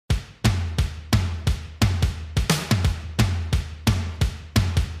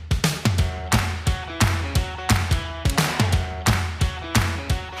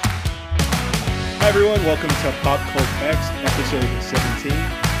everyone, welcome to Pop Cult X, episode 17.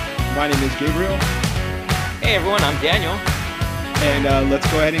 My name is Gabriel. Hey everyone, I'm Daniel. And let's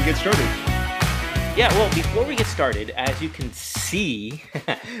go ahead and get started. Yeah, well, before we get started, as you can see,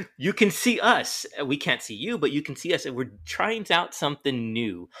 you can see us. We can't see you, but you can see us, and we're trying out something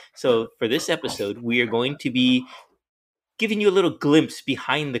new. So for this episode, we are going to be giving you a little glimpse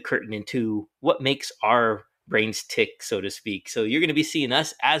behind the curtain into what makes our brains tick, so to speak. So you're going to be seeing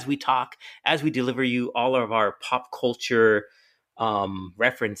us as we talk, as we deliver you all of our pop culture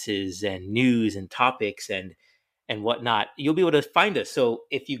references and news and topics and whatnot. You'll be able to find us. So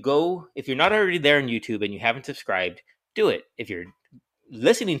if you're not already there on YouTube and you haven't subscribed, do it. If you're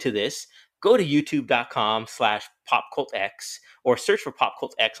listening to this, go to youtube.com/popcultx or search for Pop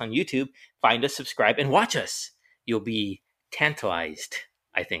Cult X on YouTube, find us, subscribe, and watch us. You'll be tantalized,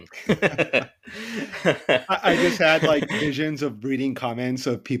 I think. I just had like visions of reading comments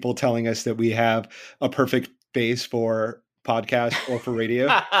of people telling us that we have a perfect face for podcast or for radio.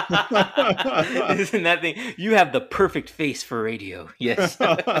 Isn't that thing? You have the perfect face for radio. Yes.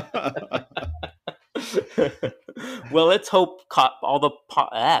 Well, let's hope all the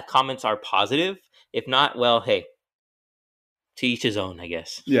comments are positive. If not, well, hey, to each his own, I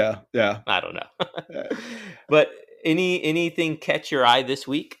guess. Yeah. I don't know. But anything catch your eye this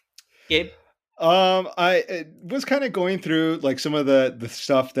week, Gabe? I was kind of going through like some of the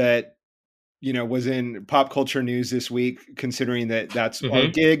stuff that was in pop culture news this week, considering that that's our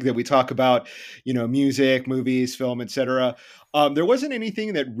gig, that we talk about, music, movies, film, etc. There wasn't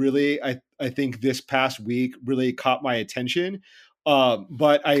anything that really, I think this past week really caught my attention.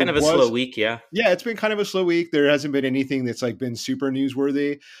 But kind of a slow week. Yeah, it's been kind of a slow week. There hasn't been anything that's like been super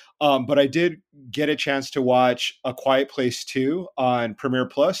newsworthy. But I did get a chance to watch A Quiet Place 2 on Premiere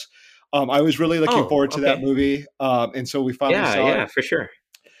Plus. I was really looking forward to that movie. And so we finally saw it. Yeah, for sure.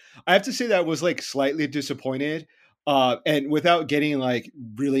 I have to say that I was like slightly disappointed, and without getting like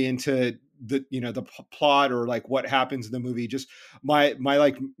really into the plot or like what happens in the movie, just my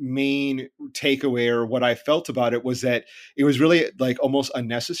like main takeaway or what I felt about it was that it was really like almost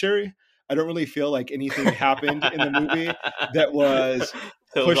unnecessary. I don't really feel like anything happened in the movie that was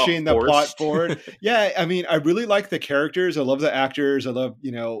pushing the plot forward. Yeah, I mean, I really like the characters. I love the actors. I love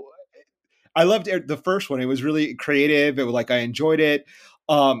I loved the first one. It was really creative. It was like I enjoyed it.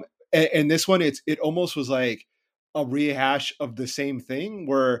 And this one, it almost was like a rehash of the same thing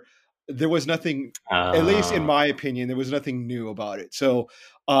where there was nothing, at least in my opinion, there was nothing new about it. So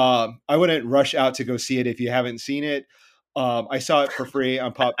I wouldn't rush out to go see it if you haven't seen it. I saw it for free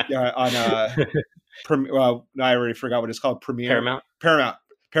on I already forgot what it's called. Paramount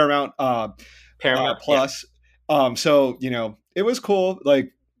Plus. Yeah. So it was cool,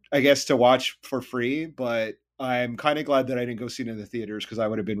 like I guess to watch for free, but I'm kind of glad that I didn't go see it in the theaters because I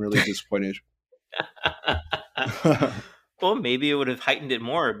would have been really disappointed. Well, maybe it would have heightened it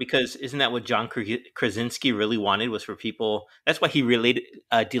more, because isn't that what John Krasinski really wanted, was for people? That's why he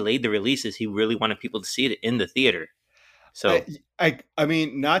delayed the releases. He really wanted people to see it in the theater. So I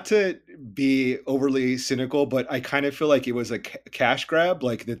mean, not to be overly cynical, but I kind of feel like it was a cash grab,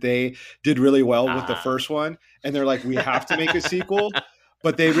 like that they did really well with the first one. And they're like, we have to make a sequel.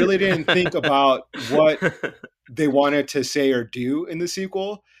 But they really didn't think about what they wanted to say or do in the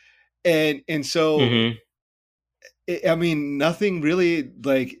sequel. And so, I mean, nothing really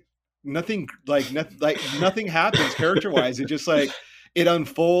nothing happens character wise. It just like, it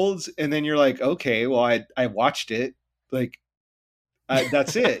unfolds. And then you're like, okay, well, I watched it. Like,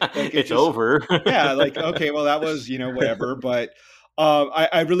 that's it. Like, it's over. Yeah. Like, okay, well, that was, whatever. But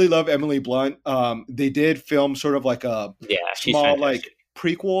I really love Emily Blunt. They did film sort of like a small, like,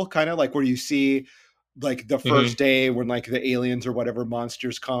 prequel, kind of like where you see like the first day when like the aliens or whatever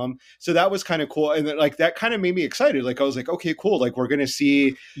monsters come. So that was kind of cool. And then, like, that kind of made me excited. Like I was like, okay, cool. Like we're going to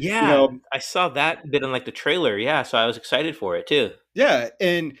see. Yeah. I saw that bit in like the trailer. Yeah. So I was excited for it too. Yeah.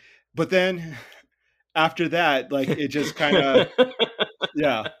 But then after that, like it just kind of,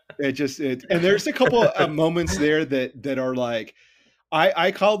 and there's a couple of moments there that are like,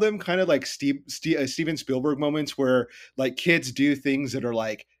 I call them kind of like Steven Spielberg moments where like kids do things that are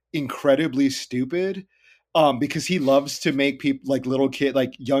like incredibly stupid, because he loves to make people like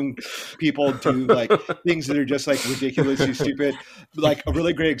like young people do like things that are just like ridiculously stupid. Like a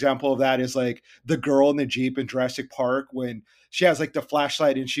really great example of that is like the girl in the Jeep in Jurassic Park when she has like the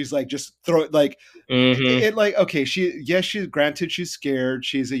flashlight and she's like just throw it like it like, okay, she's granted she's scared,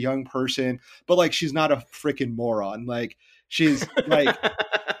 she's a young person, but like she's not a freaking moron. Like she's like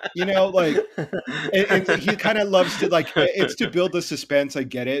like, and he kind of loves to like it's to build the suspense. I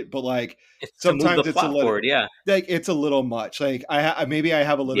get it, but like It's to move the sometimes it's a plot little forward. Yeah. like it's a little much. Like maybe I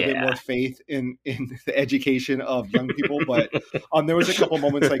have a little bit Yeah. more faith in the education of young people, but there was a couple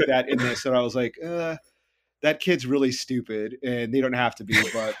moments like that in this that I was like, that kid's really stupid, and they don't have to be.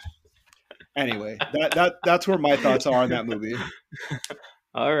 But anyway, that's where my thoughts are on that movie.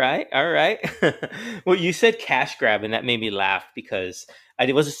 All right, all right. Well, you said cash grab, and that made me laugh because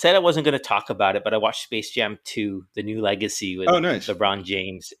said I wasn't going to talk about it, but I watched Space Jam 2: The New Legacy with Oh, nice, LeBron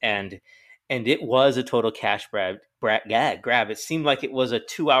James, and it was a total cash grab. It seemed like it was a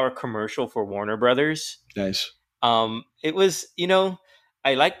 2-hour commercial for Warner Brothers. nice. It was,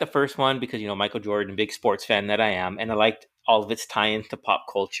 I liked the first one because Michael Jordan, big sports fan that I am, and I liked all of its tie-in to pop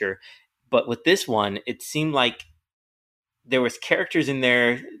culture. But with this one, it seemed like there was characters in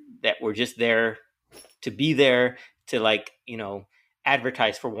there that were just there to be there to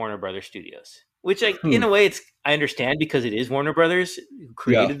advertise for Warner Brothers Studios, which in a way I understand because it is Warner Brothers who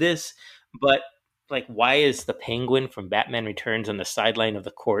created this, but like, why is the Penguin from Batman Returns on the sideline of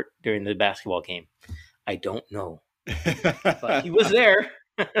the court during the basketball game? I don't know, but he was there.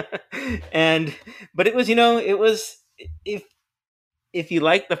 But it was, if you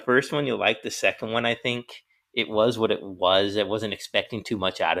like the first one, you'll like the second one. I think it was what it was. I wasn't expecting too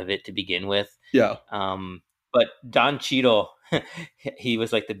much out of it to begin with. Yeah. But Don Cheadle, he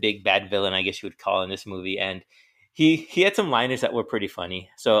was like the big bad villain, I guess you would call, in this movie, and he had some liners that were pretty funny.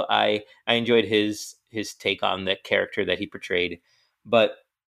 So I enjoyed his take on the character that he portrayed. But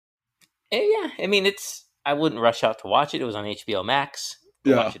yeah, I mean, I wouldn't rush out to watch it. It was on HBO Max.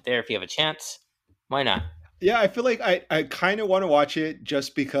 Watch it there if you have a chance. Why not? Yeah, I feel like I kind of want to watch it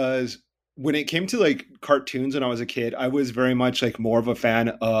just because when it came to like cartoons when I was a kid, I was very much like more of a fan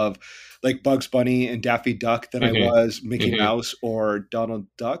of like Bugs Bunny and Daffy Duck than I was Mickey Mouse or Donald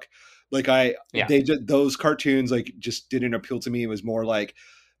Duck. Like those cartoons like just didn't appeal to me. It was more like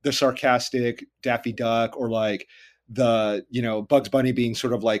the sarcastic Daffy Duck or like the Bugs Bunny being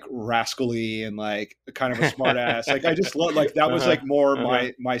sort of like rascally and like kind of a smart ass. Like I just love like that was like more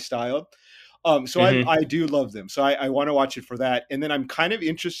my style. So I do love them. So I want to watch it for that. And then I'm kind of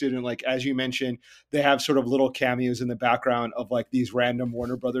interested in, like, as you mentioned, they have sort of little cameos in the background of like these random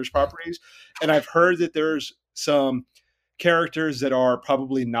Warner Brothers properties. And I've heard that there's some characters that are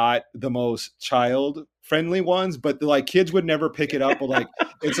probably not the most child friendly ones, but like kids would never pick it up. But like,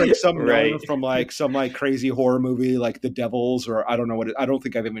 it's like some villain from like some like crazy horror movie, like The Devils, or I don't know I don't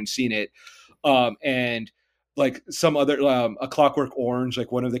think I've even seen it. And like some other A Clockwork Orange,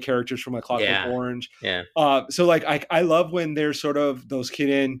 like one of the characters from A Clockwork Orange. Yeah. So like I love when there's sort of those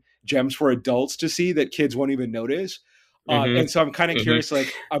hidden gems for adults to see that kids won't even notice. And so I'm kind of curious,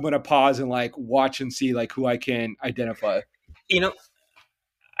 like I'm going to pause and like watch and see like who I can identify.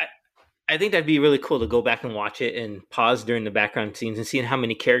 I think that'd be really cool to go back and watch it and pause during the background scenes and seeing how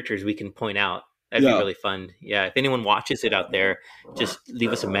many characters we can point out. That'd be really fun. Yeah. If anyone watches it out there, just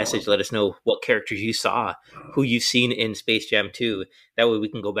leave us a message. Let us know what characters you saw, who you've seen in Space Jam 2. That way we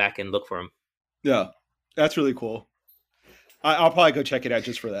can go back and look for them. Yeah. That's really cool. I'll probably go check it out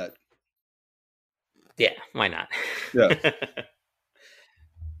just for that. Yeah. Why not? Yeah.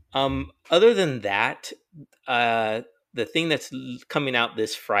 Other than that, the thing that's coming out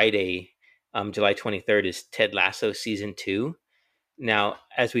this Friday, July 23rd, is Ted Lasso Season 2. Now,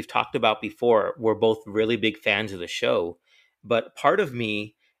 as we've talked about before, we're both really big fans of the show, but part of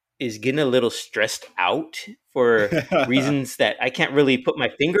me is getting a little stressed out for reasons that I can't really put my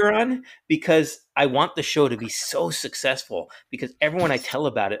finger on, because I want the show to be so successful, because everyone I tell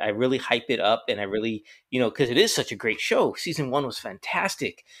about it, I really hype it up, and I really, because it is such a great show. Season 1 was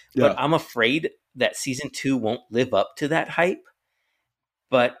fantastic, but I'm afraid that Season 2 won't live up to that hype.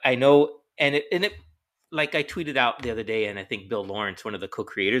 But I know, and it like I tweeted out the other day, and I think Bill Lawrence, one of the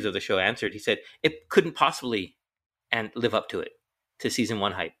co-creators of the show, answered. He said it couldn't possibly live up to it, to Season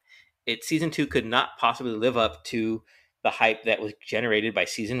 1 hype. Season 2 could not possibly live up to the hype that was generated by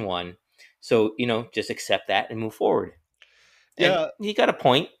Season 1. So, just accept that and move forward. Yeah. And he got a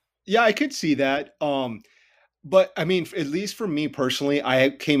point. Yeah, I could see that. But I mean, at least for me personally, I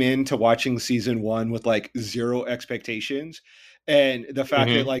came into watching Season 1 with like zero expectations. And the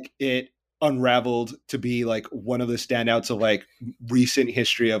fact that like it unraveled to be like one of the standouts of like recent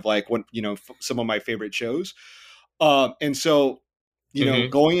history of like some of my favorite shows. And so,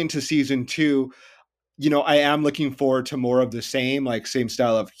 going into Season 2, I am looking forward to more of the same, like same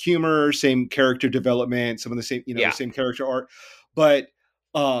style of humor, same character development, some of the same, the same character art. But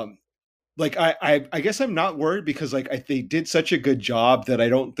like I guess I'm not worried, because like they did such a good job that I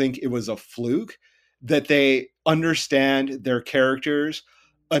don't think it was a fluke, that they understand their characters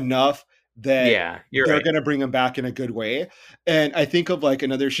enough that Yeah, you're they're right. going to bring him back in a good way. And I think of like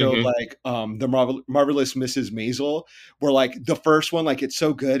another show Hmm. like the Marvelous Mrs. Maisel, where like the first one, like it's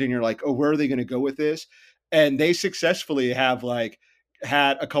so good and you're like, oh, where are they going to go with this? And they successfully have like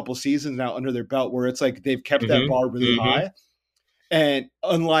had a couple seasons now under their belt where it's like they've kept that Hmm. bar really Hmm. high. And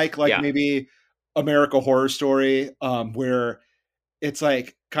unlike like Yeah, maybe America Horror Story, where it's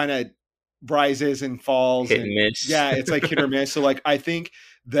like kind of rises and falls, hit and and miss. yeah, it's like hit or miss. So like I think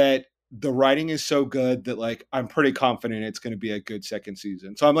that the writing is so good that like I'm pretty confident it's going to be a good second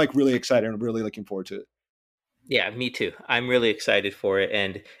season. So I'm like really excited. I'm really looking forward to it. Yeah, me too. I'm really excited for it,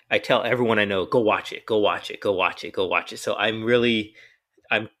 and I tell everyone I know, go watch it, go watch it, go watch it, go watch it. So I'm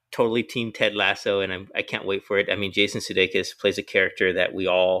totally team Ted Lasso, and I can't wait for it. I mean, Jason Sudeikis plays a character that we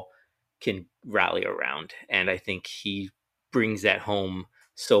all can rally around, and I think he brings that home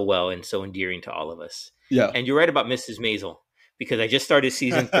so well and so endearing to all of us. Yeah. And you're right about Mrs. Maisel, because I just started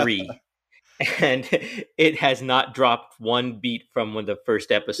season 3, and it has not dropped one beat from when the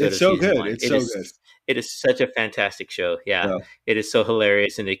first episode It's of so season good. one. It's so good. It is such a fantastic show. Yeah, Yeah. it is so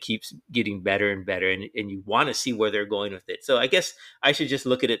hilarious, and it keeps getting better and better, and you want to see where they're going with it. So I guess I should just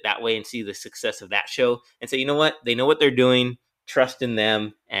look at it that way and see the success of that show and say, you know what, they know what they're doing. Trust in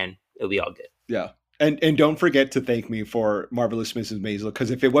them, and it'll be all good. Yeah. And don't forget to thank me for Marvelous Mrs. Maisel,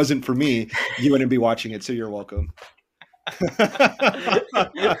 because if it wasn't for me, you wouldn't be watching it. So you're welcome.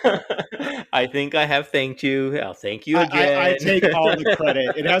 I think I have thanked you. I'll thank you I again. take all the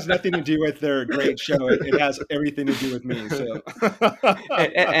credit. It has nothing to do with their great show. It has everything to do with me. So,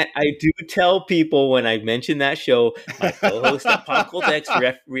 And I do tell people when I mention that show, my co-host at Pop Cult X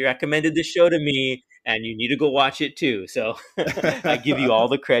recommended the show to me, and you need to go watch it too. So I give you all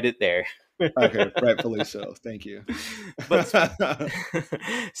the credit there. okay, rightfully so. Thank you. But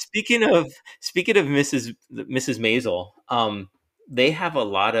speaking of Mrs. Maisel, they have a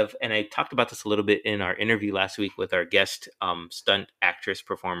lot of, and I talked about this a little bit in our interview last week with our guest stunt actress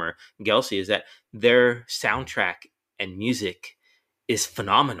performer Gelsey, is that their soundtrack and music is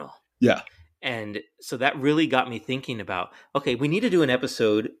phenomenal. Yeah. And so that really got me thinking about, okay, we need to do an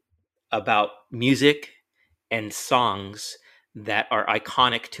episode about music and songs that are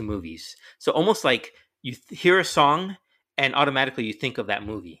iconic to movies. So almost like you hear a song and automatically you think of that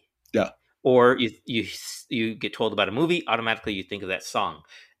movie, Yeah. or you get told about a movie, automatically you think of that song.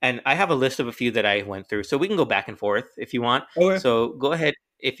 And I have a list of a few that I went through, so we can go back and forth if you want. Okay. So go ahead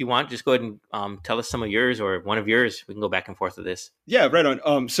if you want. Just go ahead and tell us some of yours or one of yours. We can go back and forth with this. Yeah, right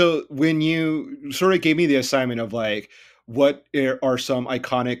on. So when you sort of gave me the assignment of like, what are some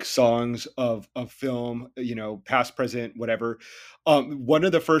iconic songs of film, you know, past, present, whatever. One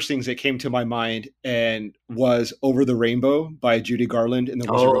of the first things that came to my mind and was "Over the Rainbow" by Judy Garland and the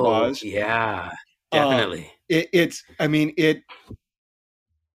Wizard of Oh Oz. yeah, Um, definitely. I mean,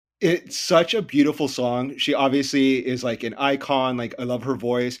 it's such a beautiful song. She obviously is like an icon. Like I love her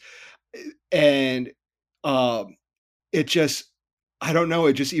voice, and um, it just I don't know,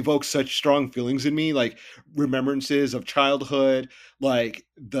 it just evokes such strong feelings in me, like remembrances of childhood, like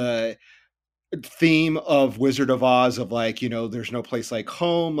the theme of Wizard of Oz of like, you know, there's no place like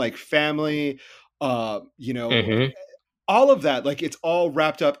home, like family, you know, Hmm. all of that, like it's all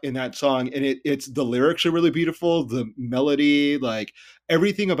wrapped up in that song. And it's the lyrics are really beautiful, the melody, like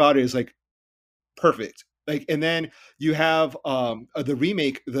everything about it is like perfect. Like, and then you have the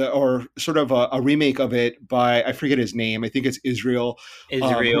remake, the or sort of a remake of it by I forget his name. I think it's Israel, who's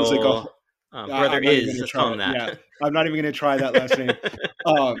like a Israel, brother I'm not even is. going to Let's call try him it. that. Yeah, I'm not even going to try that last name.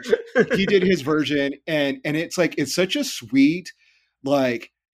 Um, he did his version, and it's like it's such a sweet,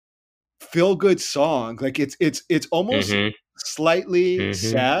 like feel good song. Like it's almost Hmm. slightly Hmm.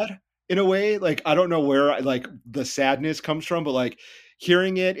 sad in a way. Like I don't know where like the sadness comes from, but like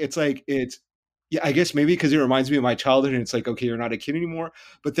hearing it, it's like it's yeah, I guess maybe because it reminds me of my childhood, and it's like okay, you're not a kid anymore.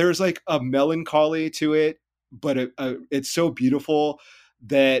 But there's like a melancholy to it, but it's so beautiful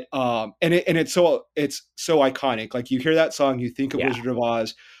that it's so iconic. Like you hear that song, you think of Yeah. Wizard of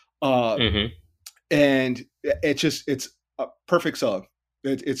Oz, um, Hmm. and it's a perfect song.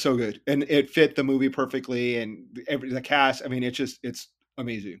 It's so good, and it fit the movie perfectly, and the cast. I mean, it's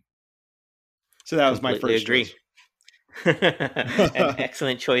amazing. So that was my Completely first choice. agree. An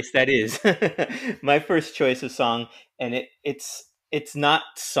excellent choice that is. My first choice of song, and it's not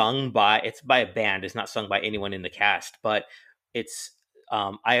sung by, it's by a band. It's not sung by anyone in the cast, but it's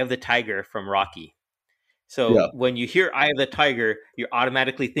 "Eye of the Tiger" from Rocky. So Yeah, when you hear "Eye of the Tiger," you're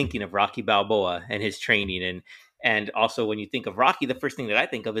automatically thinking of Rocky Balboa and his training, and also when you think of Rocky, the first thing that I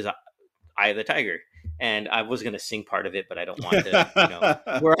think of is "Eye of the Tiger," and I was gonna sing part of it, but I don't want to.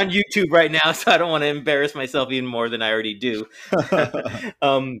 We're on YouTube right now, so I don't want to embarrass myself even more than I already do.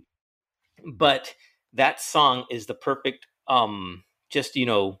 um, but that song is the perfect just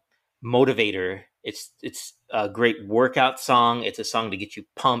motivator. It's a great workout song. It's a song to get you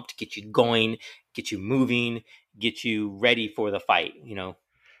pumped, get you going, get you moving, get you ready for the fight,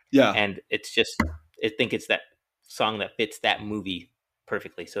 Yeah. and it's just, I think it's that song that fits that movie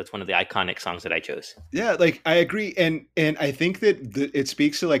perfectly. So it's one of the iconic songs that I chose. Yeah, like I agree, and I think that it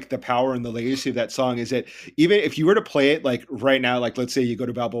speaks to like the power and the legacy of that song. Is that even if you were to play it like right now, like let's say you go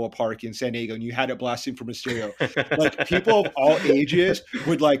to Balboa Park in San Diego and you had it blasting from a stereo, like people of all ages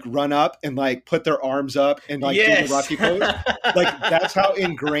would like run up and like put their arms up and like do the Yes. Rocky pose. Like that's how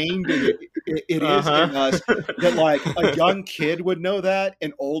ingrained it is in us that like a young kid would know that,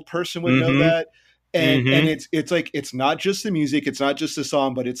 an old person would know that, and it's like it's not just the music, it's not just the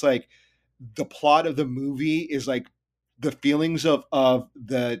song, but it's like the plot of the movie is like the feelings of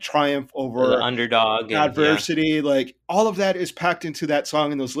the triumph the over underdog and adversity, like all of that is packed into that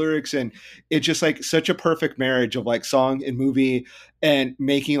song and those lyrics, and it's just like such a perfect marriage of like song and movie, and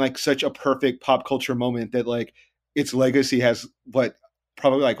making like such a perfect pop culture moment that like its legacy has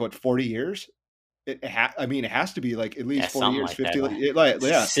probably like 40 years. I mean, it has to be like at least 40 years, like 50, that.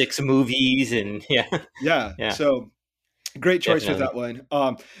 yeah, 6 movies and yeah. Yeah. So great choice with Definitely. that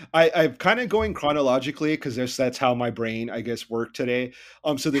one. I'm kind of going chronologically because that's how my brain, I guess, worked today.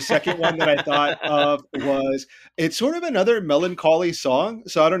 So the second one that I thought of was, it's sort of another melancholy song.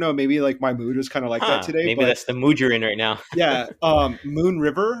 So I don't know, maybe like my mood was kind of like that today, Maybe but that's the mood you're in right now. yeah, Moon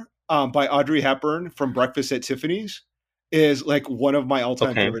River by Audrey Hepburn from Breakfast at Tiffany's is like one of my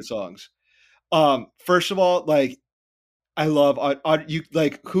all-time Okay. favorite songs. First of all, like I love you.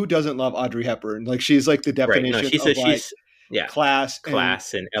 Like, who doesn't love Audrey Hepburn? Like, she's like the Right. No, definition of like she's yeah, class and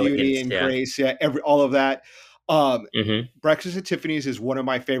class and beauty elegance. and Yeah. grace. Yeah, all of that. Mm-hmm. Breakfast at Tiffany's is one of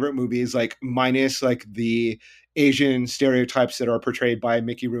my favorite movies, like minus like the Asian stereotypes that are portrayed by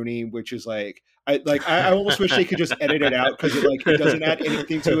Mickey Rooney, which is like I almost wish they could just edit it out because it doesn't add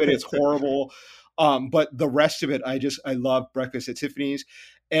anything to it. It's horrible. But the rest of it, I love Breakfast at Tiffany's,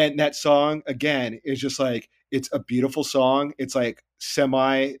 and that song again is just like it's a beautiful song. It's like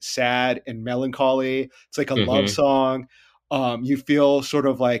semi sad and melancholy. It's like a love Mm-hmm. song. You feel sort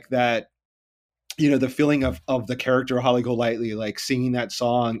of like that, the feeling of the character Holly Golightly like singing that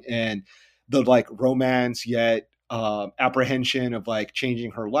song, and the like romance yet apprehension of like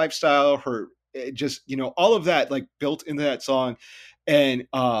changing her lifestyle, her just all of that like built into that song, and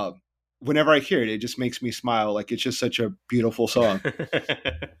whenever I hear it, it just makes me smile. Like it's just such a beautiful song.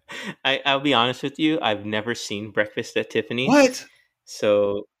 I'll be honest with you. I've never seen Breakfast at Tiffany's. What?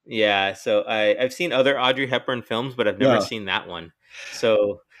 So yeah, so I've seen other Audrey Hepburn films, but I've never Yeah. seen that one.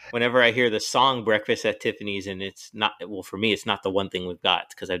 So whenever I hear the song Breakfast at Tiffany's, and it's not, well, for me, it's not the one thing we've got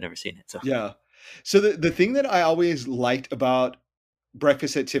because I've never seen it. So Yeah. So the thing that I always liked about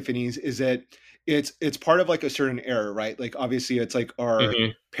Breakfast at Tiffany's is that it's part of like a certain era, right? Like obviously it's like our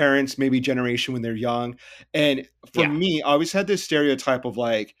Mhm. parents, maybe generation when they're young. And for Yeah. me, I always had this stereotype of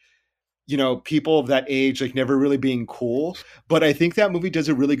like, people of that age like never really being cool. But I think that movie does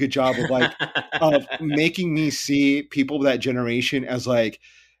a really good job of making me see people of that generation as like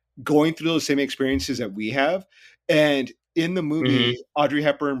going through those same experiences that we have. And in the Mhm. movie, Audrey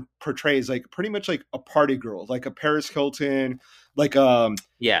Hepburn portrays like pretty much like a party girl, like a Paris Hilton, like Yeah,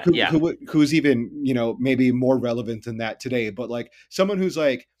 yeah. who's even maybe more relevant than that today, but like someone who's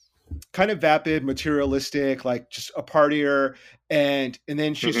like kind of vapid, materialistic, like just a partier, and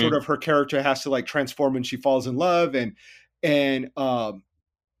then she sort Mhm. of her character has to like transform when she falls in love, and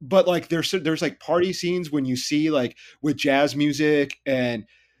but like there's like party scenes when you see like with jazz music, and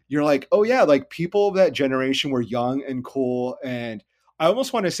you're like, oh yeah, like people of that generation were young and cool. And I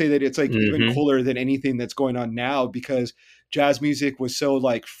almost want to say that it's like even Mhm. cooler than anything that's going on now, because jazz music was so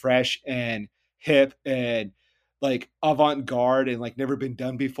like fresh and hip and like avant-garde and like never been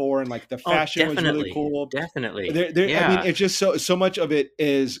done before, and like the Oh, fashion was really definitely. cool. Definitely. I mean, Yeah. it's just so much of it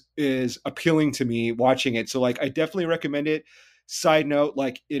is appealing to me watching it. So like I definitely recommend it. Side note,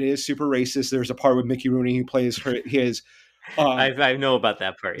 like it is super racist. There's a part with Mickey Rooney who plays his I know about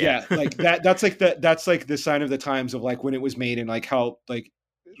that part, yeah. yeah, like that's like the sign of the times of like when it was made and like how like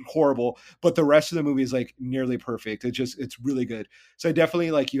horrible. But the rest of the movie is like nearly perfect. It's really good. So I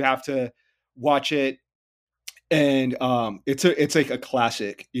definitely like you have to watch it, and it's like a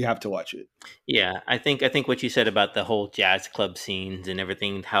classic. You have to watch it. Yeah, I think what you said about the whole jazz club scenes and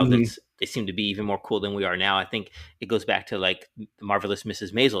everything, how Mhm. they seem to be even more cool than we are now. I think it goes back to like the Marvelous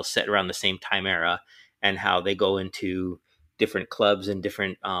Mrs. Maisel, set around the same time era, and how they go into different clubs and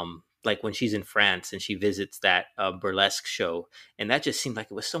different like when she's in France and she visits that burlesque show, and that just seemed like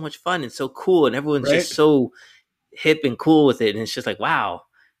it was so much fun and so cool, and everyone's Right. just so hip and cool with it, and it's just like, wow,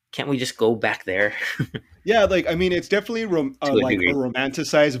 can't we just go back there? Yeah, like I mean, it's definitely To a like a degree.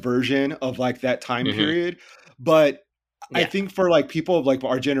 romanticized version of like that time Hmm. period. But I Yeah. think for like people of like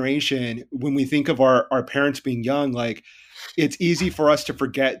our generation, when we think of our parents being young, like it's easy for us to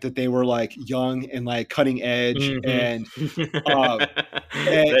forget that they were like young and like cutting edge Hmm. uh,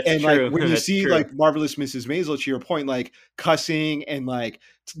 That's and like true. when you That's see true. like Marvelous Mrs. Maisel, to your point, like cussing and like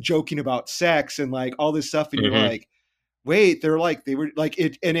joking about sex and like all this stuff, and you're Hmm. like, wait, they're like they were like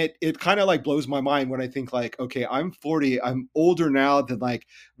it, and it kind of like blows my mind when I think like, okay, I'm 40, I'm older now than like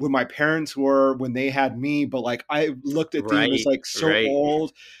when my parents were when they had me, but like I looked at them as Right. like so Right.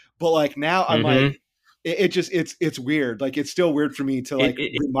 old, but like now I'm like Hmm. it just it's weird. Like it's still weird for me to It, like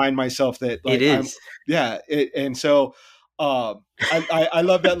it remind myself that it like I'm is. yeah, and so I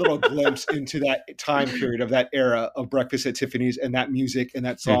love that little glimpse into that time period of that era of Breakfast at Tiffany's and that music and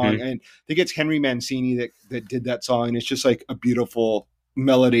that song. Hmm. And I think it's Henry Mancini that did that song, and it's just like a beautiful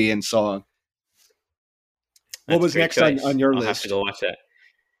melody and song. What That's a was great next on choice. your I'll have to list? go watch that.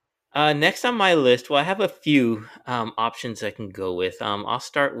 Next on my list, well, I have a few options I can go with. I'll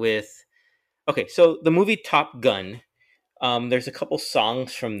start with okay. So the movie Top Gun. There's a couple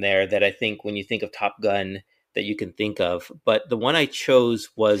songs from there that I think when you think of Top Gun that you can think of, but the one I chose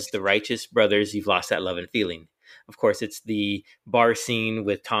was the Righteous Brothers. You've Lost That Love and Feeling. Of course, it's the bar scene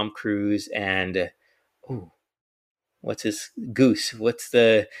with Tom Cruise and ooh, what's his Goose? What's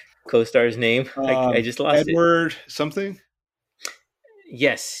the co-star's name? I just lost it. Edward something.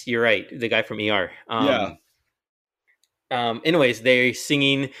 Yes, you're right. The guy from ER. Yeah, Anyways, they're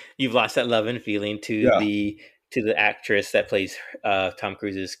singing "You've Lost That Love and Feeling" yeah, to the actress that plays Tom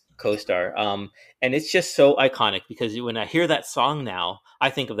Cruise's co-star, and it's just so iconic because when I hear that song now, I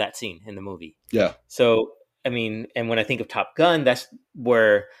think of that scene in the movie. yeah, So, I mean, and when I think of Top Gun, that's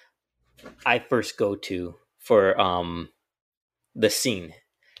where I first go to for the scene,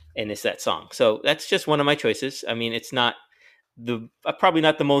 and it's that song. So that's just one of my choices. I mean, it's not the probably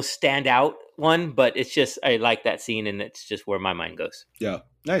not the most standout one, but it's just I like that scene, and it's just where my mind goes. yeah.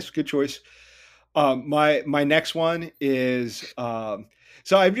 Nice, good choice. My next one is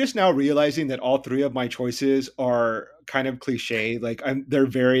so I'm just now realizing that all three of my choices are kind of cliche. Like they're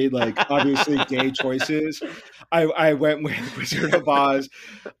very like obviously gay choices. I went with Wizard of Oz,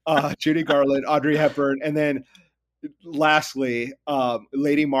 Judy Garland, Audrey Hepburn, and then lastly,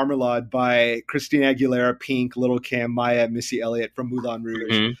 Lady Marmalade by Christina Aguilera, Pink, Little Kim, Maya, Missy Elliott from Moulin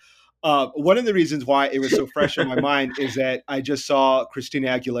Rouge. Hmm. One of the reasons why it was so fresh in my mind is that I just saw Christina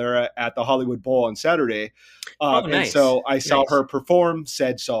Aguilera at the Hollywood Bowl on Saturday, Oh, and nice, so I saw nice. her perform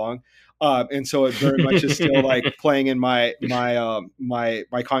said song, and so it very much is still like playing in my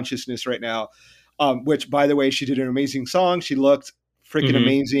consciousness right now. Which, by the way, she did an amazing song. She looked freaking Hmm.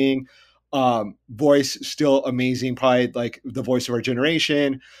 amazing. Voice still amazing, probably like the voice of our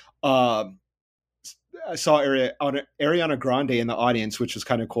generation. Um, I saw Ariana Grande in the audience, which was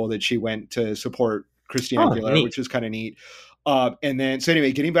kind of cool that she went to support Christina Oh, Aguilera, neat. which was kind of neat. And then, so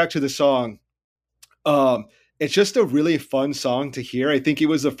anyway, getting back to the song, um, it's just a really fun song to hear. I think it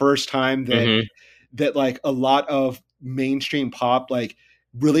was the first time Hmm. that like a lot of mainstream pop like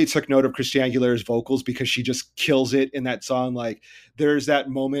really took note of Christina Aguilera's vocals because she just kills it in that song. Like there's that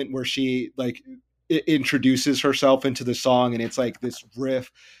moment where she like introduces herself into the song and it's like this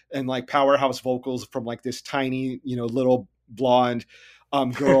riff and like powerhouse vocals from like this tiny, little blonde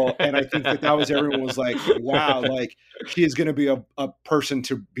girl. And I think that was everyone was like, wow, like she is going to be a person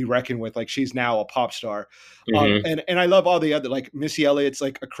to be reckoned with. Like she's now a pop star. Hmm. And I love all the other like Missy Elliott's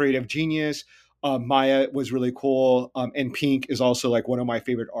like a creative genius. Maya was really cool. And Pink is also like one of my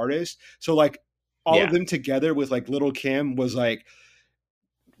favorite artists. So like all of Yeah. them together with like Little Kim was like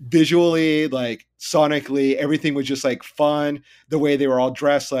visually, like sonically, everything was just like fun. The way they were all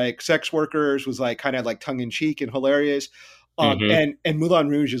dressed like sex workers was like kind of like tongue in cheek and hilarious. Hmm. And Moulin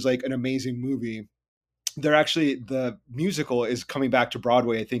Rouge is like an amazing movie. They're actually the musical is coming back to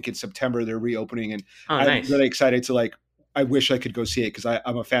Broadway. I think in September they're reopening, and Oh, I'm nice. really excited to like. I wish I could go see it because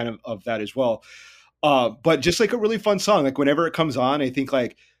I'm a fan of that as well. But just like a really fun song. Like whenever it comes on, I think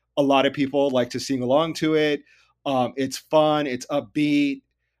like a lot of people like to sing along to it. It's fun. It's upbeat.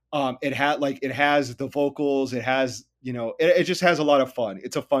 It has the vocals. It has it just has a lot of fun.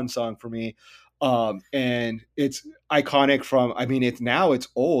 It's a fun song for me. And it's iconic from. I mean, it's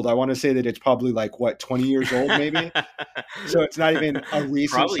old. I want to say that it's probably like what 20 years old, maybe. So it's not even a recent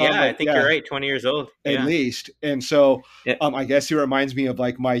Probably, song. yeah. I Like think you're yeah, right. 20 years old. at Yeah. least. And so Yeah. I guess it reminds me of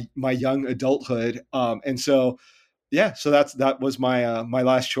like my young adulthood. And so yeah, so that was my my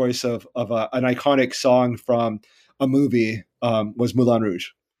last choice of an iconic song from a movie, was Moulin Rouge.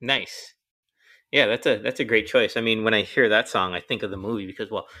 Nice. Yeah, that's a great choice. I mean, when I hear that song, I think of the movie because,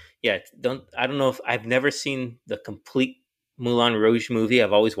 well, yeah, I don't know if I've never seen the complete Moulin Rouge movie.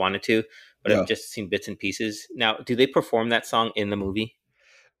 I've always wanted to, but I've Yeah, just seen bits and pieces. Now, do they perform that song in the movie?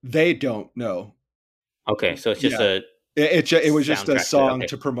 they don't know. Okay, so it's just Yeah, a it was just a soundtrack to it. song Okay.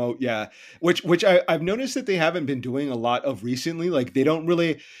 to promote, yeah. Which I've noticed that they haven't been doing a lot of recently. Like they don't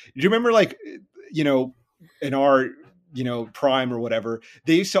really. Do you remember like, you know, in our, prime or whatever,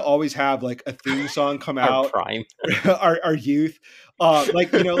 they used to always have like a theme song come Our out. prime. Our youth,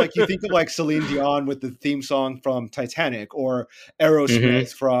 like, like you think of like Celine Dion with the theme song from Titanic, or Hmm.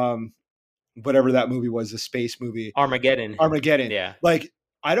 Aerosmith from whatever that movie was, the space movie, Armageddon. Armageddon. Yeah. Like,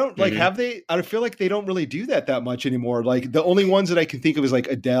 I don't like, Hmm. have they? I feel like they don't really do that much anymore. Like the only ones that I can think of is like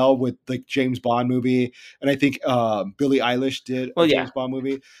Adele with like James Bond movie, and I think Billie Eilish did a Well, yeah. James Bond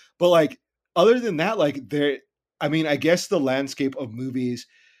movie. But like other than that, like there, I mean, I guess the landscape of movies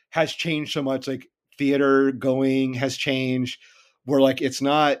has changed so much. Like theater going has changed, where like it's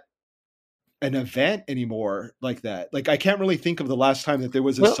not an event anymore like that. Like I can't really think of the last time that there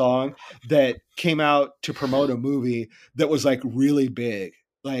was a Well, song that came out to promote a movie that was like really big,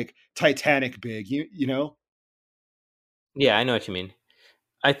 like Titanic big. You know? yeah, I know what you mean.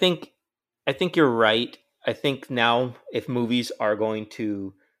 I think I think you're right. I think now if movies are going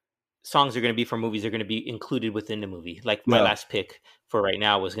to songs are going to be for movies are going to be included within the movie. Like my Yeah. last pick for right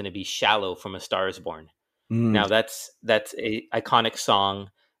now was going to be "Shallow" from A Star Is Born. Mm, Now that's a iconic song,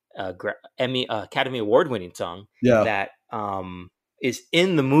 Emmy Academy Award winning song yeah. that is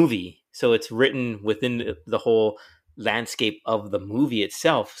in the movie. So it's written within the whole landscape of the movie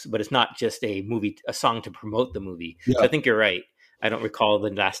itself, but it's not just a song to promote the movie. So I Yeah. think you're right. I don't recall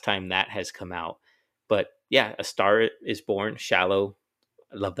the last time that has come out, but yeah, A Star Is Born, "Shallow."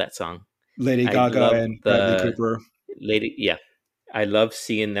 I love that song. Lady I Gaga love and Bradley the Cooper. lady. Yeah, I love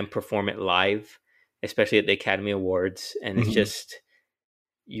seeing them perform it live, especially at the Academy Awards. And it's Hmm. just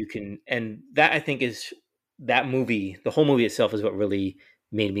you can, and that I think is that movie. The whole movie itself is what really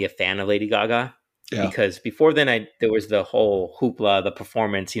made me a fan of Lady Gaga. Yeah. Because before then, there was the whole hoopla, the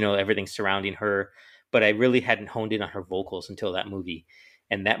performance, everything surrounding her, but I really hadn't honed in on her vocals until that movie,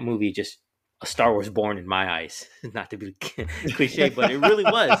 and that movie just a Star Wars Born in my eyes. Not to be cliche, but it really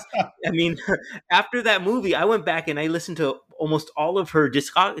was. I mean, after that movie, I went back and I listened to almost all of her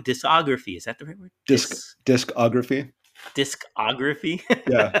discography. Is that the right word? Discography. Discography.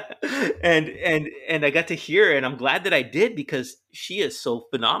 Yeah. And I got to hear, and I'm glad that I did because she is so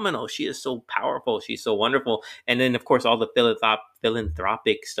phenomenal. She is so powerful. She's so wonderful. And then, of course, all the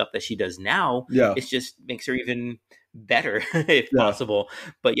philanthropic stuff that she does now, Yeah. it just makes her even better if Yeah. possible.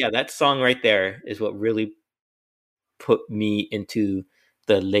 But yeah, that song right there is what really put me into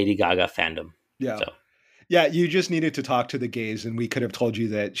the Lady Gaga fandom. Yeah. So Yeah, you just needed to talk to the gays, and we could have told you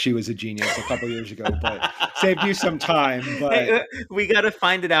that she was a genius a couple years ago, but saved you some time. hey, But we got to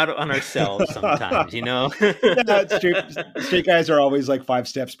find it out on ourselves sometimes, you know? yeah, straight guys are always like 5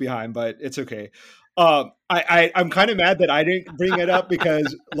 steps behind, but it's okay. I'm kind of mad that I didn't bring it up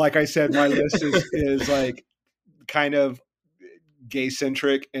because, like I said, my list is like kind of gay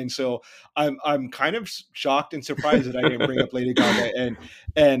centric, and so I'm kind of shocked and surprised that I didn't bring up Lady Gaga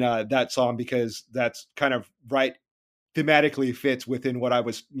and that song, because that's kind of right thematically fits within what I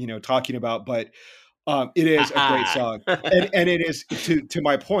was talking about. But it is a great Haha. song, and it is, to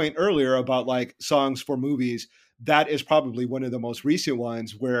my point earlier about like songs for movies. That is probably one of the most recent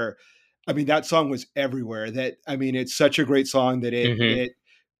ones where, I mean, that song was everywhere. That, I mean, it's such a great song that it Hmm. it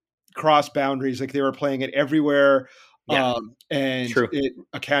crossed boundaries. Like they were playing it everywhere, Yeah, and true. it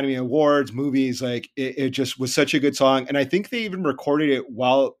Academy Awards, movies. Like it just was such a good song, and I think they even recorded it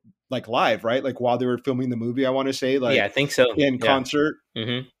while like live, right? Like while they were filming the movie. I want to say Yeah, like I think so. in Yeah. concert,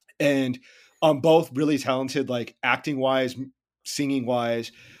 Hmm. and both really talented, like acting wise, singing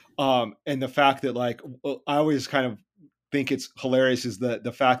wise, and the fact that like I always kind of think it's hilarious is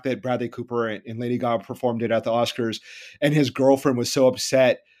the fact that Bradley Cooper and Lady Gaga performed it at the Oscars, and his girlfriend was so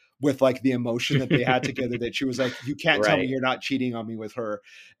upset with like the emotion that they had together that she was like, "You can't tell me Right. you're not cheating on me with her,"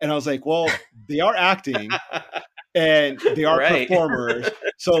 and I was like, "Well, they are acting and they are Right. performers,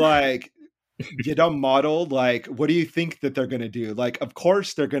 so like." You don't model, like what do you think that they're gonna do? Like of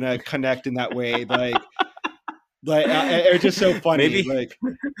course they're gonna connect in that way, it's just so funny, maybe like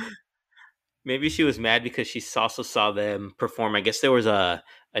maybe she was mad because she also saw them perform. I guess there was a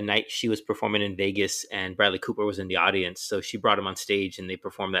night she was performing in Vegas and Bradley Cooper was in the audience, so she brought him on stage and they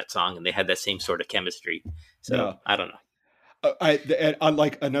performed that song and they had that same sort of chemistry. So no. I don't know. And on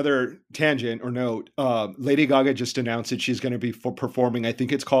like another tangent or note, Lady Gaga just announced that she's going to be performing. I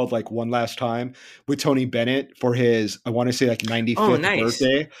think it's called like One Last Time with Tony Bennett for his, I want to say like Oh, 95th nice.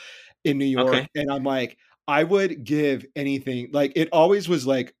 birthday in New York. Okay. And I'm like, I would give anything. Like it always was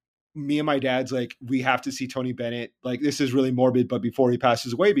like me and my dad's like, we have to see Tony Bennett. Like this is really morbid, but before he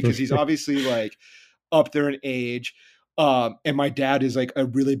passes away, because he's obviously like up there in age. And my dad is like a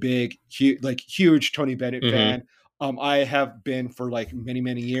really big, huge Tony Bennett Hmm. fan. I have been for like many,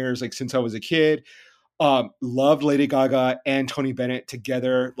 many years, like since I was a kid. Loved Lady Gaga and Tony Bennett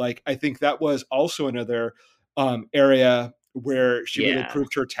together. Like I think that was also another area where she really Yeah.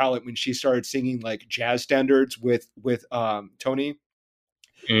 proved her talent when she started singing like jazz standards with Tony.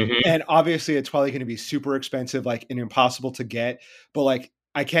 Hmm. And obviously, it's probably going to be super expensive, like and impossible to get. But like,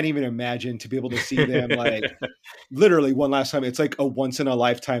 I can't even imagine to be able to see them like literally one last time. It's like a once in a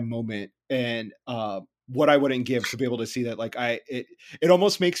lifetime moment, and what I wouldn't give to be able to see that. Like it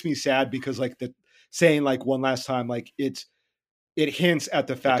almost makes me sad because like the saying like one last time, like it hints at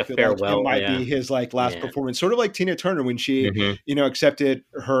the Like a fact that like it farewell. might Yeah. be his like last Yeah. performance, sort of like Tina Turner when she Hmm. accepted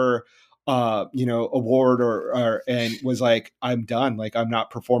her award or and was like, I'm done, like I'm not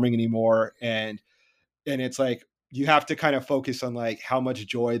performing anymore. And it's like you have to kind of focus on like how much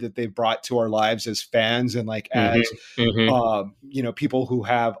joy that they've brought to our lives as fans and like Hmm. as Hmm. people who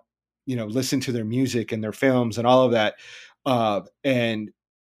have listened to their music and their films and all of that. And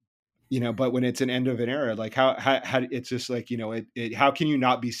but when it's an end of an era, like how it's just like how can you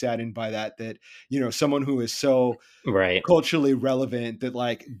not be saddened by that someone who is so Right. culturally relevant that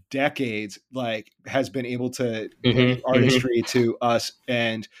like decades like has been able to Hmm. bring Hmm. artistry to us.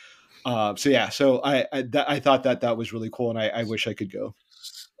 And so yeah, so I thought that was really cool, and I wish I could go.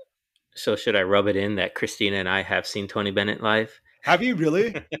 So should I rub it in that Christina and I have seen Tony Bennett live? Have you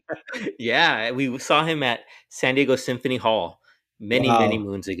really? Yeah, we saw him at San Diego Symphony Hall many, many Wow.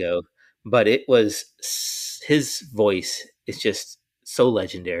 moons ago. But it was his voice is just so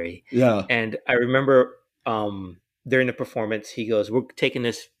legendary. Yeah. And I remember during the performance, he goes, "We're taking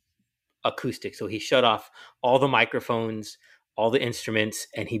this acoustic." So he shut off all the microphones, all the instruments,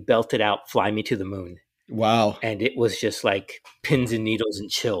 and he belted out "Fly Me to the Moon." Wow. And it was just like pins and needles and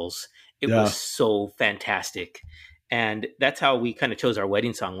chills. It was Yeah. so fantastic. And that's how we kind of chose our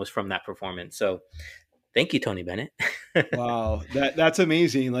wedding song, was from that performance. So thank you, Tony Bennett. Wow. That's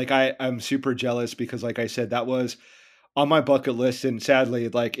amazing. Like I'm super jealous because like I said, that was on my bucket list, and sadly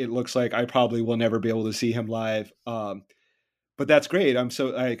like it looks like I probably will never be able to see him live. But that's great. I'm so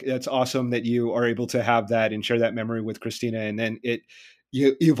like that's awesome that you are able to have that and share that memory with Christina, and then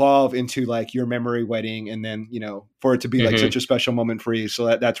you evolve into like your memory wedding, and then for it to be like Hmm. such a special moment for you.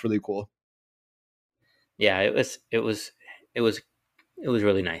 So that's really cool. Yeah, it was it was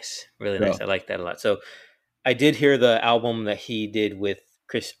really nice, really Yeah. nice. I like that a lot. So I did hear the album that he did with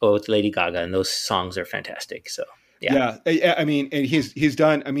with Lady Gaga, and those songs are fantastic. So yeah. Yeah, I mean, and he's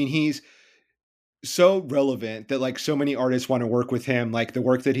done. I mean, he's so relevant that like so many artists want to work with him. Like the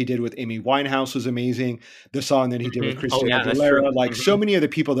work that he did with Amy Winehouse was amazing. The song that he did with Oh Christina yeah, that's true. Aguilera, like so Hmm. many of the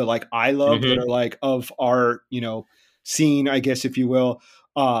people that like I love that Hmm. are like of our scene, I guess if you will.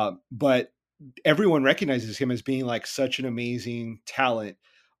 But everyone recognizes him as being like such an amazing talent.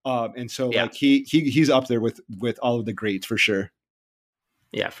 And so Yeah, like he's up there with all of the greats for sure.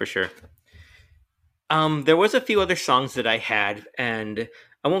 yeah, for sure. There was a few other songs that I had, and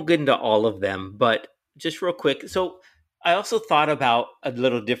I won't get into all of them, but just real quick. So I also thought about a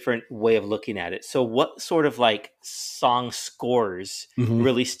little different way of looking at it. So what sort of like song scores Hmm.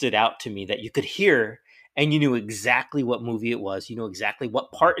 really stood out to me that you could hear and you knew exactly what movie it was, you know exactly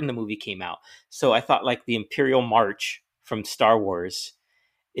what part in the movie came out. So I thought like the Imperial March from Star Wars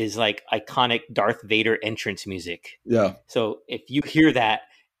is like iconic Darth Vader entrance music. Yeah. So if you hear that,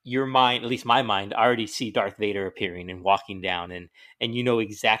 your mind, at least my mind, already see Darth Vader appearing and walking down, and you know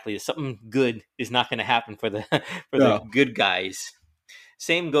exactly that something good is not going to happen for the for the Yeah. good guys.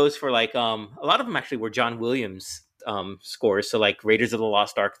 Same goes for like a lot of them actually were John Williams scores. So like Raiders of the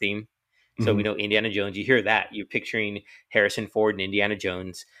Lost Ark theme. So we Hmm. know Indiana Jones. You hear that, you're picturing Harrison Ford and Indiana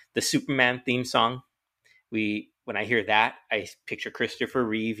Jones. The Superman theme song, we when I hear that, I picture Christopher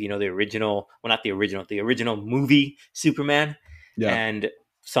Reeve, you know, the original, well, not the original movie Superman. Yeah. And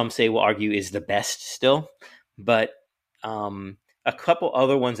some say will argue is the best still. But um, a couple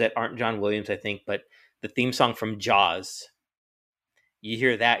other ones that aren't John Williams, I think, but the theme song from Jaws, you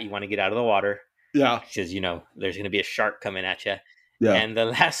hear that, you want to get out of the water Yeah. because, you know, there's going to be a shark coming at you. Yeah. And the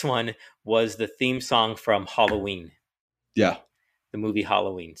last one was the theme song from Halloween, Yeah. the movie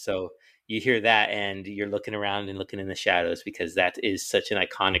Halloween. So you hear that and you're looking around and looking in the shadows because that is such an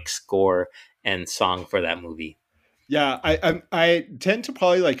iconic score and song for that movie. Yeah, I tend to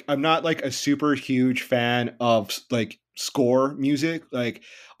probably like I'm not like a super huge fan of like score music. Like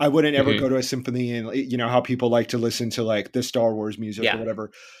I wouldn't ever Hmm. go to a symphony and you know how people like to listen to like the Star Wars music or Yeah.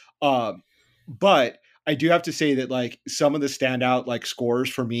 whatever. Um, but I do have to say that like some of the standout like scores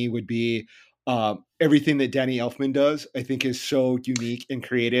for me would be everything that Danny Elfman does. I think is so unique and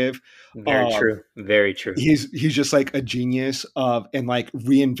creative. Very Um, true. Very true. he's just like a genius of and like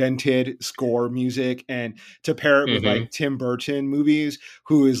reinvented score music and to pair it with Hmm. like Tim Burton movies,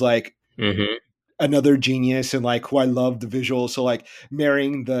 who is like Hmm. another genius and like who I love the visuals. So like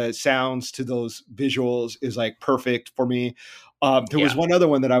marrying the sounds to those visuals is like perfect for me. There was Yeah. one other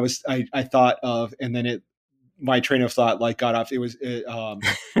one that I thought of, and then it my train of thought like got off. It was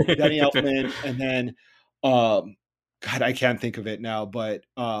Danny Elfman, and then um, God, I can't think of it now, but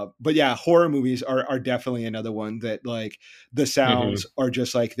yeah, horror movies are definitely another one that like the Hmm. sounds are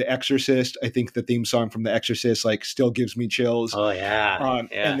just like The Exorcist. I think the theme song from The Exorcist like still gives me chills. Oh yeah. And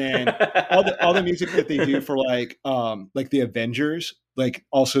Yeah. then all the music that they do for like the Avengers like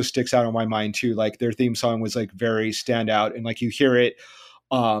also sticks out on my mind too. Like their theme song was like very standout, and like you hear it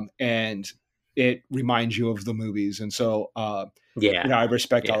and it reminds you of the movies. And so, you Yeah. know, I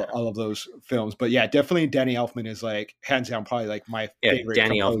respect Yeah. all of those films. But yeah, definitely Danny Elfman is like hands down probably like my Yeah. favorite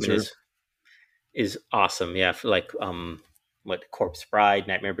Danny Elfman composer. is awesome. Yeah. For like what, Corpse Bride,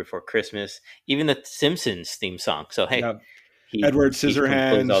 Nightmare Before Christmas, even the Simpsons theme song. So hey, Yeah, he Edward he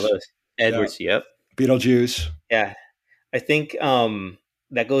composed all Scissorhands. those. Yeah, Edwards. Yep. Beetlejuice. Yeah. I think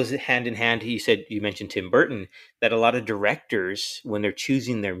that goes hand in hand. You mentioned Tim Burton, that a lot of directors, when they're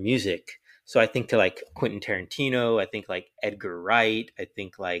choosing their music, so I think to like Quentin Tarantino, I think like Edgar Wright, I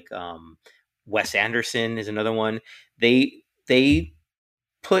think like Wes Anderson is another one. They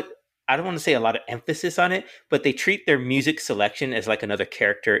put, I don't want to say a lot of emphasis on it, but they treat their music selection as like another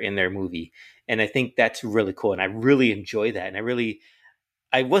character in their movie, and I think that's really cool, and I really enjoy that, and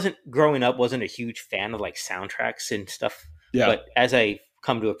I wasn't growing up, wasn't a huge fan of like soundtracks and stuff, Yeah, but as I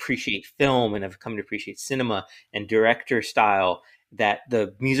come to appreciate film and I've come to appreciate cinema and director style, that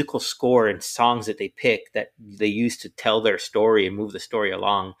the musical score and songs that they pick that they use to tell their story and move the story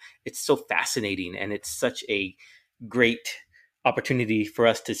along, it's so fascinating, and it's such a great opportunity for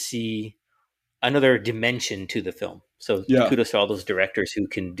us to see another dimension to the film. So yeah. kudos to all those directors who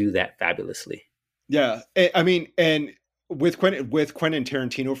can do that fabulously. Yeah, I mean, and with Quentin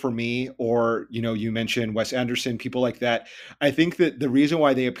Tarantino for me, or you know, you mentioned Wes Anderson, people like that. I think that the reason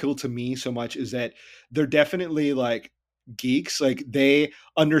why they appeal to me so much is that they're definitely like geeks. Like they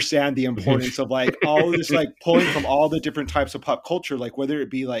understand the importance of like all of this, like pulling from all the different types of pop culture, like whether it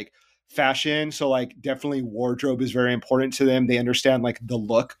be like fashion. So like definitely wardrobe is very important to them. They understand like the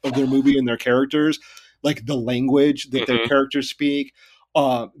look of their movie and their characters, like the language that their Hmm. characters speak.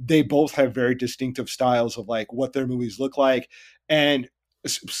 They both have very distinctive styles of like what their movies look like, and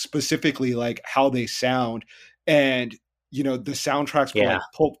specifically like how they sound. And you know the soundtracks for Yeah. like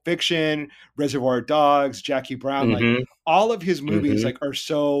Pulp Fiction, Reservoir Dogs, Jackie Brown, like Hmm. all of his movies Hmm. like are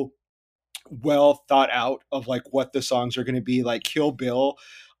so well thought out of like what the songs are going to be. Like Kill Bill,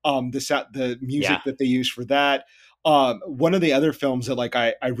 the Yeah. music that they use for that. One of the other films that like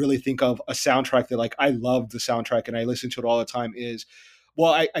I really think of a soundtrack that like I love the soundtrack and I listen to it all the time is,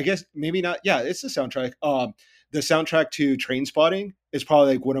 well, I guess maybe not. Yeah, it's the soundtrack. The soundtrack to Train Spotting is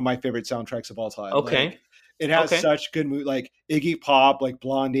probably like one of my favorite soundtracks of all time. Like Okay. it has Okay. such good like Iggy Pop, like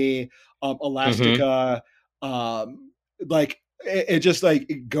Blondie, Hmm. Elastica, like it just like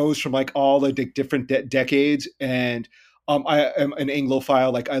it goes from like all the different decades. And I am an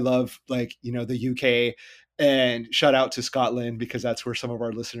Anglophile, like I love like you know the UK, and shout out to Scotland because that's where some of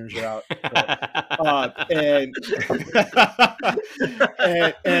our listeners are out. So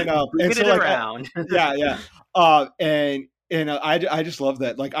and and Moving so it like around. yeah, yeah. And I just love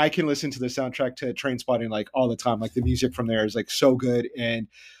that. Like I can listen to the soundtrack to Train Spotting like all the time. Like the music from there is like so good. And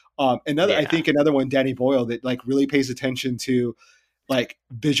another I Yeah. think another one, Danny Boyle, that like really pays attention to like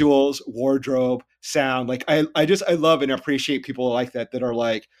visuals, wardrobe, sound. Like I love and appreciate people like that that are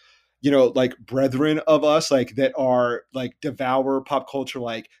like, you know, like brethren of us, like that are like devour pop culture,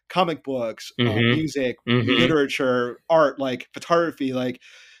 like comic books, Hmm. music, Hmm. literature, art, like photography, like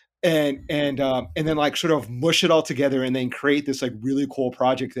and then like sort of mush it all together and then create this like really cool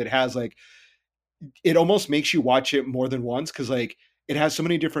project that has like it almost makes you watch it more than once because like it has so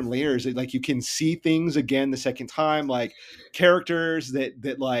many different layers that like you can see things again the second time, like characters that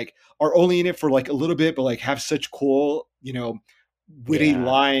like are only in it for like a little bit but like have such cool, you know, witty Yeah.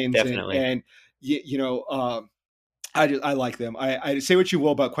 lines Definitely. and you know I like them. I say what you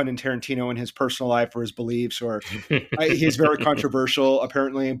will about Quentin Tarantino and his personal life or his beliefs, or he's very controversial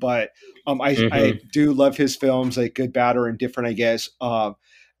apparently, but I Hmm. do love his films, like Good, Bad, or Indifferent, I guess.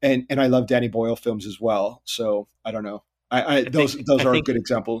 And I love Danny Boyle films as well. So I don't know. I I those think those I are think good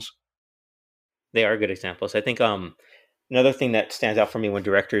examples. they are good examples. I think another thing that stands out for me when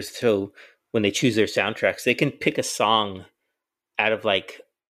directors, so when they choose their soundtracks, they can pick a song out of like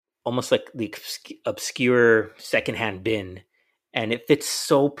almost like the obscure secondhand bin, and it fits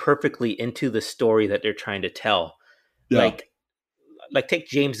so perfectly into the story that they're trying to tell. Yeah, Like take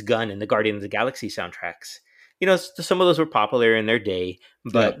James Gunn and the Guardian of the Galaxy soundtracks. You know, some of those were popular in their day,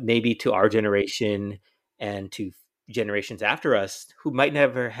 yeah, but maybe to our generation and to generations after us who might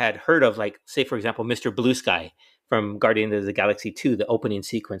never had heard of, like, say, for example, Mr. Blue Sky from Guardian of the Galaxy 2, the opening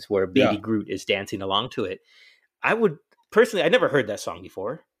sequence where Baby yeah, Groot is dancing along to it. I would personally, I never heard that song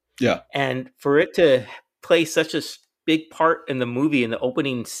before. yeah. And for it to play such a big part in the movie, in the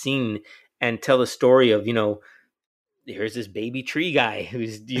opening scene, and tell the story of, here's this baby tree guy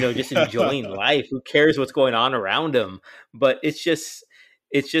who's just enjoying life, who cares what's going on around him. But it's just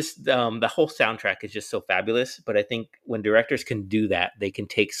the whole soundtrack is just so fabulous. But I think when directors can do that, they can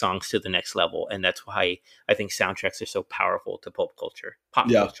take songs to the next level, and that's why I think soundtracks are so powerful to pop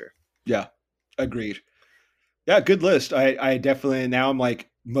Yeah, culture. yeah. Agreed. Yeah, good list. I definitely now I'm like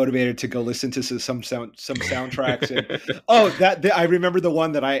motivated to go listen to some soundtracks. And oh, I remember the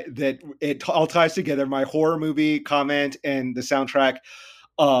one that it all ties together. My horror movie comment and the soundtrack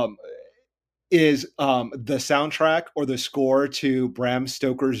um is the soundtrack or the score to Bram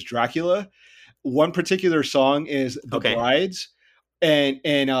Stoker's Dracula. One particular song is The Okay. Brides, and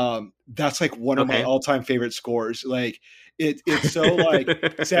that's like one of my Okay. all-time favorite scores. Like it's so like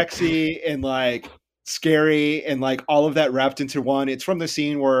sexy and like scary and like all of that wrapped into one. It's from the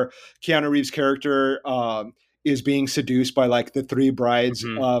scene where Keanu Reeves' character is being seduced by like the three brides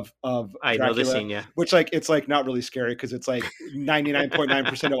Hmm. of I know the Dracula, scene. Yeah. which like it's like not really scary because it's like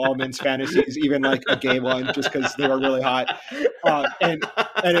 99.9% of all men's fantasies, even like a gay one, just because they were really hot.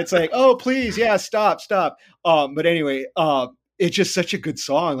 And it's like, oh please, yeah, stop. But anyway, it's just such a good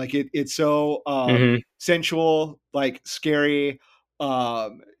song. Like it's so Hmm. sensual, like scary.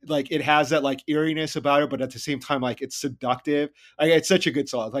 Like it has that like eeriness about it, but at the same time, like it's seductive. Like it's such a good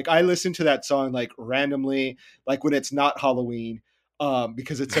song. Like I listen to that song like randomly, like when it's not Halloween,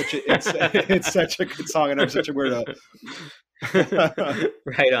 because it's it's such a good song, and I'm such a weirdo.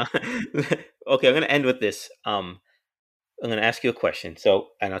 Right on. Okay, I'm gonna end with this. I'm gonna ask you a question. So,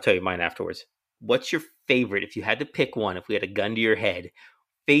 and I'll tell you mine afterwards. What's your favorite? If you had to pick one, if we had a gun to your head,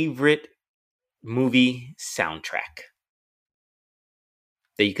 favorite movie soundtrack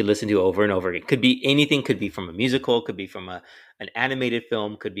that you could listen to over and over again? Could be anything. Could be from a musical. Could be from an animated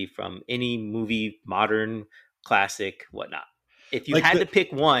film. Could be from any movie, modern, classic, whatnot. If you Like had to the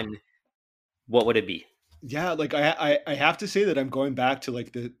pick one, what would it be? Yeah, like I have to say that I'm going back to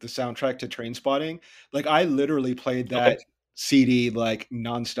like the soundtrack to Train Spotting. Like I literally played Okay. that CD like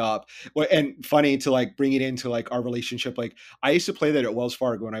nonstop. Well, and funny to like bring it into like our relationship. Like I used to play that at Wells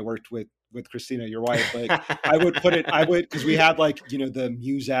Fargo when I worked with Christina, your wife. Like I would because we had like the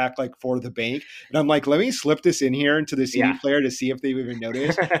Muzak like for the bank, and I'm like, let me slip this in here into the CD Yeah. player to see if they even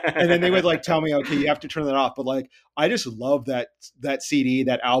notice. And then they would like tell me, okay, you have to turn that off. But like I just love that CD,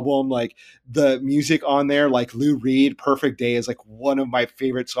 that album, like the music on there, like Lou Reed, Perfect Day is like one of my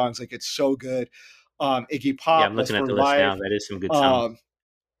favorite songs. Like it's so good. Iggy Yeah, Pop, I'm Lust looking at for the list now. Life. That is some good songs. Um,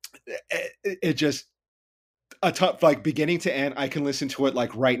 it just a tough like beginning to end. I can listen to it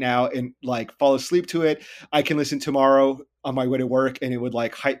like right now and like fall asleep to it. I can listen tomorrow on my way to work and it would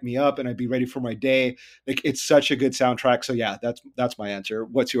like hype me up and I'd be ready for my day. Like it's such a good soundtrack. So yeah, that's my answer.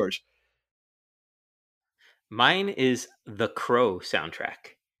 What's yours? Mine is the Crow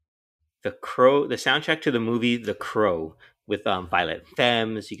soundtrack. The soundtrack to the movie The Crow with Violet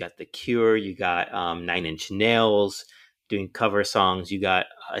Femmes. You got The Cure. You got Nine Inch Nails doing cover songs. You got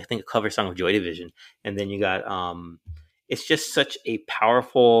I think a cover song of Joy Division, and then you got it's just such a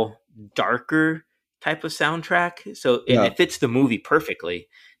powerful, darker type of soundtrack. So and Yeah, it fits the movie perfectly.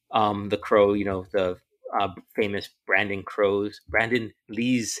 The Crow, the famous Brandon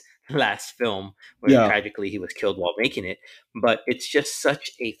Lee's last film, where yeah. tragically he was killed while making it. But it's just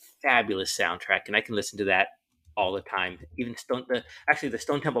such a fabulous soundtrack, and I can listen to that all the time. Even the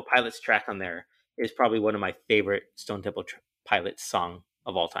Stone Temple Pilots track on there is probably one of my favorite Stone Temple Pilots song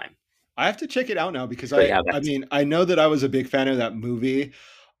of all time. I have to check it out now because So yeah, I that's mean I know that I was a big fan of that movie,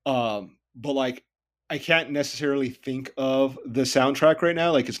 but like I can't necessarily think of the soundtrack right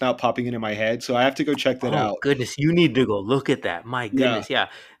now. Like it's not popping into my head, so I have to go check that oh out. goodness, you need to go look at that. My Yeah, goodness, yeah.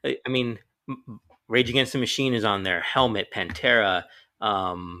 I mean, Rage Against the Machine is on there. Helmet, Pantera.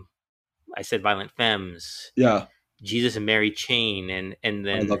 I said Violent Femmes. Yeah. Jesus and Mary Chain, and then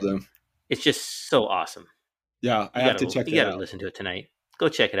I love them. It's just so awesome. Yeah, I have to check that out. You got to listen to it tonight. Go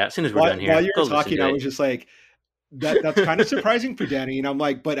check it out as soon as we're done here. While you were talking, I was just like, that's kind of surprising for Danny. And I'm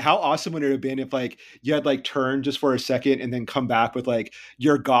like, but how awesome would it have been if like you had like turned just for a second and then come back with like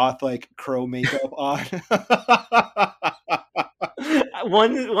your goth like crow makeup on.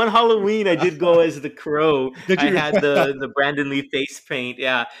 One Halloween I did go as the crow. I had the Brandon Lee face paint.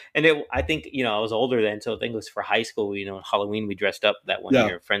 Yeah. And I think, I was older then, so I think it was for high school. Halloween we dressed up that one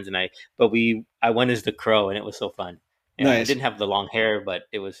year, friends and I. But I went as the crow and it was so fun. And nice. I didn't have the long hair, but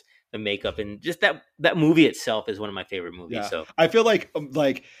it was the makeup, and just that movie itself is one of my favorite movies. Yeah. So I feel like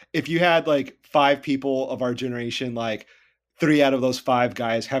if you had like 5 people of our generation, like 3 out of those 5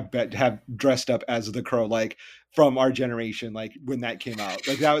 guys have dressed up as the crow, like from our generation, like when that came out,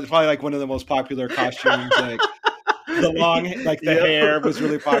 like that was probably like one of the most popular costumes. Like the long, like the hair was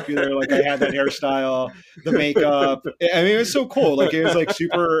really popular. Like I had that hairstyle, the makeup. I mean, it was so cool. Like it was like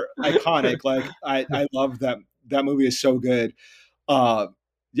super iconic. Like I love that. That movie is so good.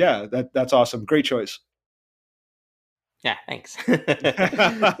 Yeah, that's awesome. Great choice. Yeah, thanks.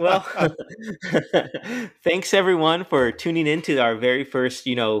 Well, thanks everyone for tuning into our very first,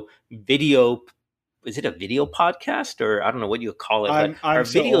 video. Is it a video podcast, or I don't know what you call it, but our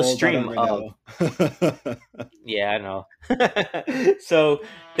so video stream of. Yeah, I know. So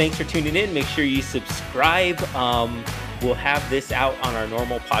thanks for tuning in. Make sure you subscribe. We'll have this out on our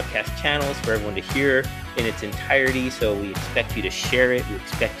normal podcast channels for everyone to hear in its entirety. So we expect you to share it. We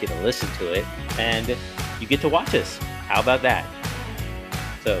expect you to listen to it, and you get to watch us. How about that?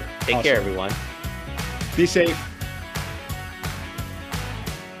 So take care, everyone. Be safe.